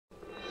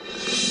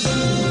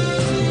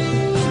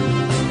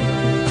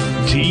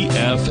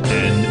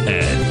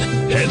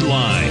TFNN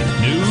Headline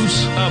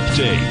News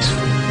Update.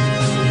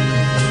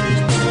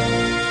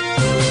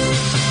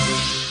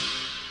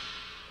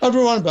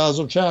 Everyone,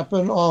 Basil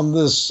Chapman on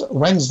this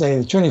Wednesday,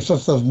 the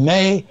 25th of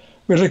May.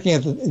 We're looking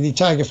at the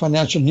Tiger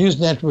Financial News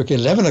Network,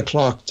 11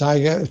 o'clock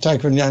Tiger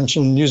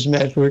Financial News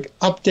Network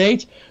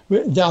update.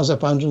 Dow's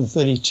up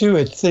 132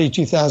 at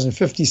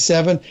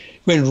 32,057.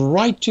 Went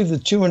right to the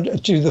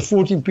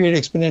 14-period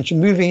exponential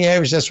moving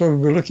average. That's what we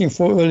were looking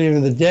for earlier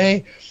in the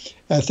day,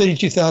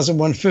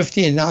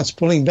 32,150, and now it's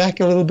pulling back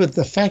a little bit.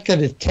 The fact that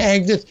it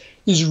tagged it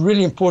is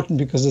really important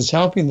because it's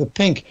helping the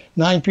pink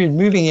 9-period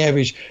moving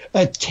average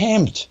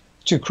attempt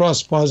to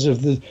cross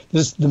positive. The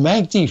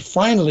MACD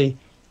finally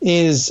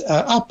is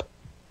up.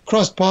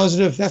 Cross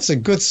positive, that's a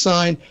good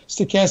sign.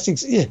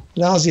 Stochastics,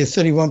 lousy at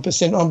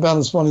 31%. On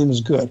balance volume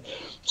is good.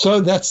 So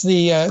that's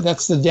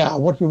the Dow.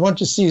 What we want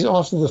to see is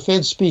after the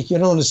Fed speak, you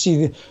don't want to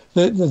see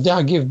the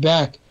Dow give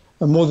back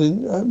more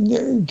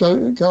than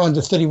go under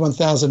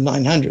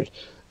 31,900.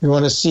 We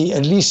want to see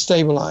at least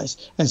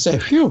stabilize and say,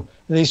 phew,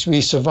 at least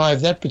we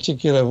survived that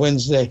particular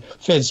Wednesday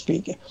Fed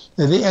speak.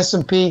 The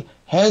S&P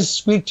has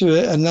squeaked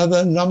to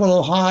another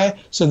nominal high,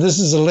 so this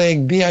is a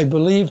leg B, I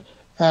believe.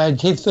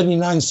 It hit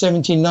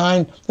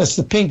 39.79. That's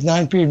the pink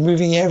 9-period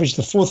moving average.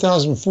 The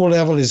 4,004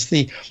 level is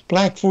the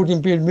black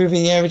 14-period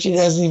moving average. It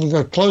hasn't even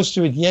got close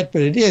to it yet,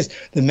 but it is.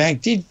 The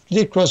MAC did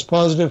cross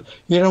positive.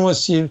 You don't want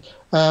to see it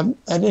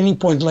at any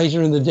point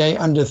later in the day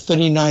under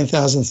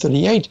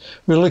 39,038.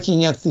 We're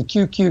looking at the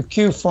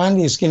QQQ.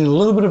 Finally, it's getting a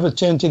little bit of a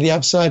turn to the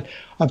upside,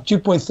 up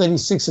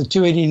 2.36 at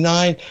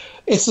 289.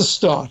 It's a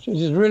start.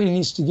 It really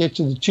needs to get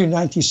to the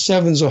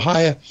 297s or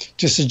higher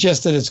to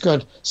suggest that it's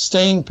got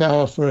staying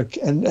power for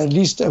at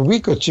least a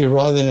week or two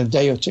rather than a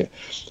day or two.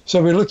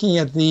 So we're looking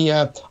at the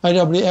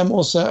IWM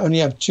also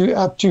only up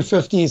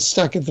 250. It's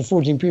stuck at the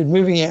 14-period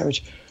moving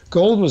average.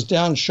 Gold was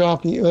down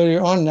sharply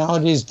earlier on. Now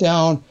it is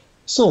down,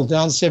 still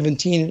down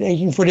 17 at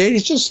 1848.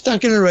 It's just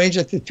stuck in a range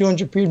at the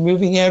 200-period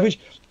moving average.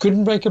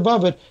 Couldn't break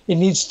above it. It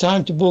needs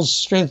time to build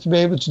strength to be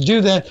able to do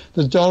that.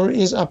 The dollar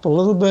is up a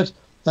little bit.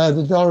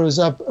 The dollar is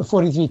up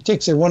 43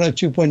 ticks at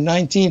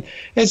 102.19.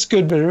 It's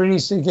good, but it really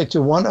needs to get to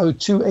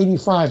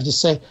 102.85 to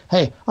say,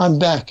 hey, I'm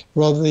back,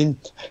 rather than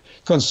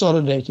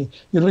consolidating.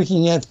 You're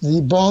looking at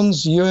the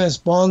bonds, U.S.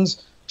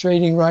 bonds,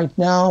 trading right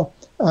now,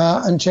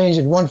 unchanged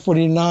at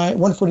 140,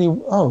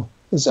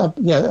 it's up,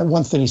 at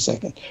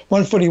 132nd.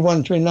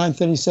 141.29,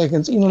 30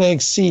 seconds. In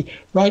leg C,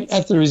 right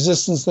at the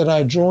resistance that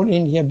I drawn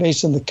in here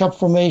based on the cup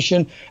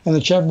formation and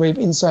the Chapman wave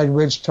inside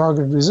wedge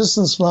target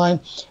resistance line.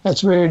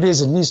 That's where it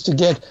is. It needs to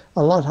get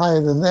a lot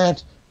higher than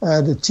that.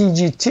 The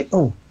TBT,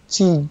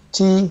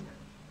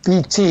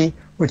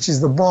 which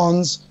is the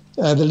bonds,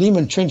 the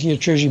Lehman 20-year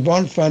Treasury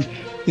bond fund,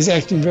 is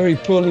acting very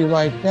poorly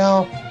right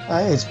now.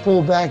 It's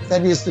pulled back.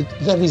 That is the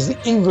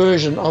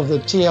inversion of the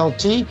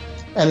TLT.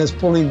 And it's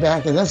pulling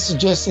back, and that's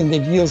suggesting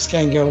that yields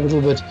can go a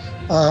little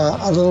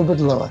bit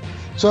lower.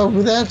 So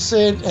with that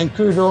said, and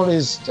crude oil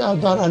is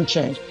about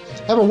unchanged.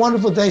 Have a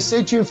wonderful day.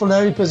 Stay tuned for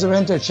Larry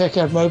Pesavento. Check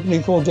out my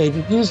opening call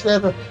dated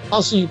newsletter.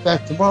 I'll see you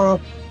back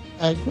tomorrow.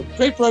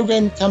 Great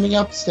program coming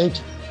up. Stay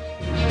tuned.